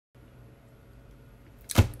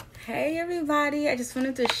Hey everybody, I just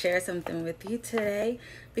wanted to share something with you today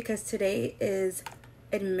because today is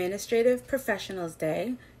Administrative Professionals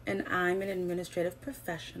Day and I'm an administrative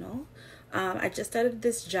professional. I just started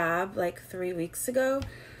this job like 3 weeks ago,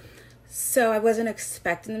 so I wasn't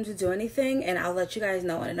expecting them to do anything, and I'll let you guys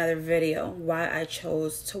know in another video why I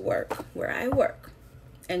chose to work where I work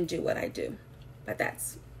and do what I do, but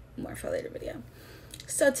that's more for a later video.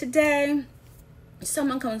 So today,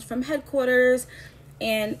 someone comes from headquarters,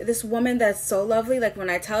 and this woman that's so lovely, like when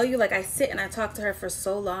I tell you, like I sit and I talk to her for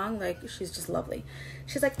so long, like she's just lovely.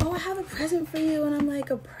 She's like, oh, I have a present for you. And I'm like,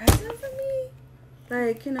 a present for me?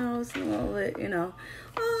 Like, it's a little bit,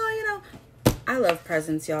 I love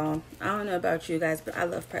presents, y'all. I don't know about you guys, but I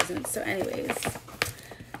love presents. So anyways,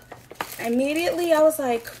 immediately I was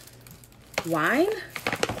like, wine?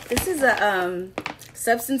 This is a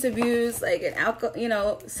substance abuse, like an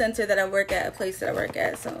alcohol, center that I work at, a place that I work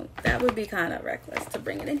at. So that would be kind of reckless to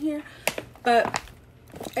bring it in here. But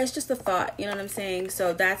it's just a thought, you know what I'm saying?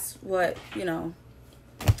 So that's what,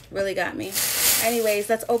 really got me. Anyways,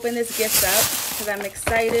 let's open this gift up because I'm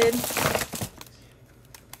excited.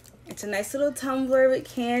 It's a nice little tumbler with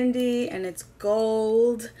candy and it's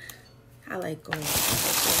gold. I like gold.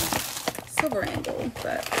 Silver and gold,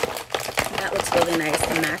 but that looks really nice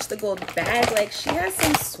to match the gold bag. Like, she has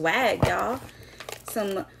some swag, y'all.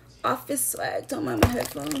 Some office swag. Don't mind my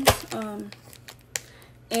headphones.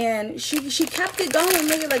 And she kept it going.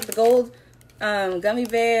 Look at, like, the gold gummy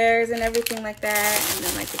bears and everything like that. And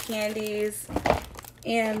then, like, the candies.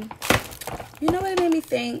 And you know what it made me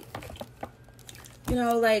think?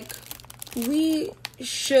 Like, we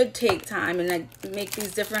should take time and, like, make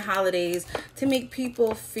these different holidays to make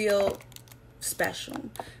people feel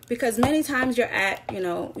special, because many times you're at,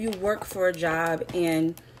 you work for a job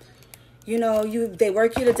and they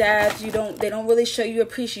work you to death. They don't really show you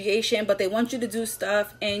appreciation, but they want you to do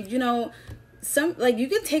stuff, and some, like, you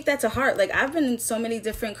can take that to heart. Like, I've been in so many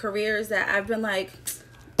different careers that I've been like,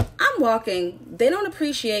 I'm walking, they don't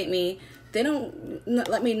appreciate me, they don't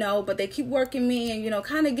let me know, but they keep working me and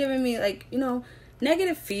kind of giving me, like,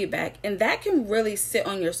 negative feedback, and that can really sit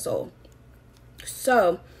on your soul.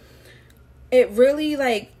 So it really,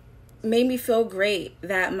 like, made me feel great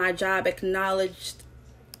that my job acknowledged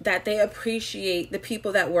that they appreciate the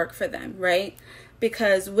people that work for them, right?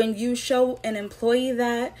 Because when you show an employee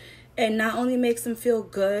that, it not only makes them feel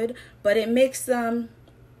good, but it makes them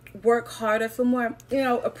work harder, for more,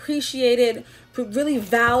 appreciated, really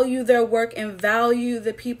value their work and value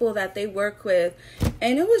the people that they work with.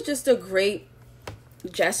 And it was just a great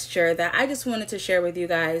gesture that I just wanted to share with you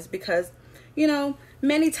guys, because,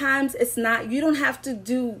 many times it's not, you don't have to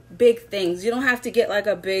do big things. You don't have to get like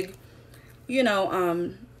a big,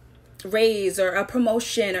 raise or a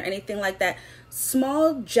promotion or anything like that.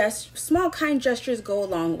 Small kind gestures go a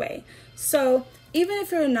long way. So even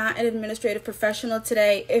if you're not an administrative professional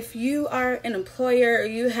today, if you are an employer or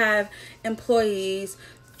you have employees,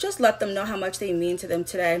 just let them know how much they mean to them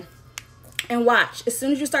today. And watch, as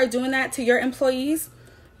soon as you start doing that to your employees,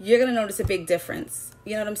 you're going to notice a big difference.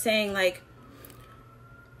 You know what I'm saying? Like,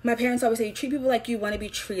 my parents always say, you treat people like you want to be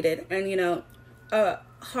treated. And, a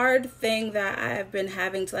hard thing that I've been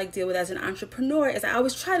having to, like, deal with as an entrepreneur is I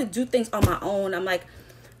always try to do things on my own. I'm like,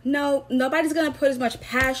 no, nobody's going to put as much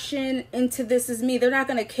passion into this as me. They're not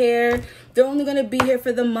going to care. They're only going to be here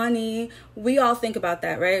for the money. We all think about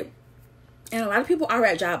that, right? And a lot of people are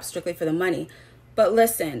at jobs strictly for the money. But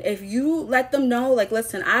listen, if you let them know, like,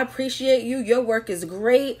 listen, I appreciate you. Your work is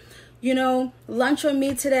great. Lunch with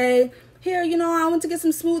me today. Here, I want to get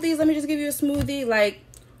some smoothies. Let me just give you a smoothie. Like,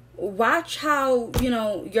 watch how,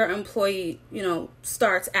 your employee,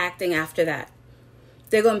 starts acting after that.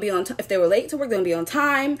 They're going to be on time. If they were late to work, they're going to be on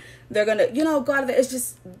time. They're going to, go out of it. It's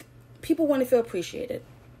just, people want to feel appreciated.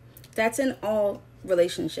 That's in all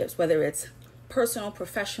relationships, whether it's personal,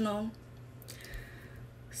 professional.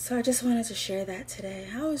 So I just wanted to share that today.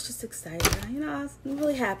 I was just excited. I was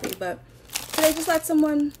really happy. But today, just let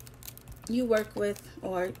someone you work with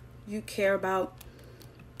or you care about,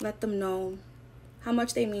 let them know how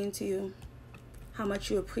much they mean to you, how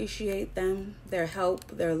much you appreciate them, their help,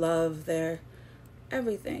 their love, their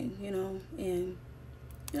everything, and,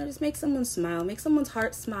 just make someone smile, make someone's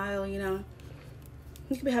heart smile. You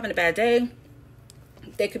could be having a bad day.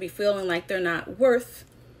 They could be feeling like they're not worth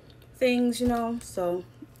things, so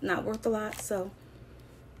not worth a lot. So,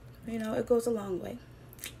 it goes a long way.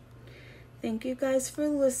 Thank you guys for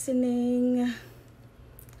listening.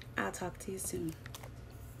 I'll talk to you soon.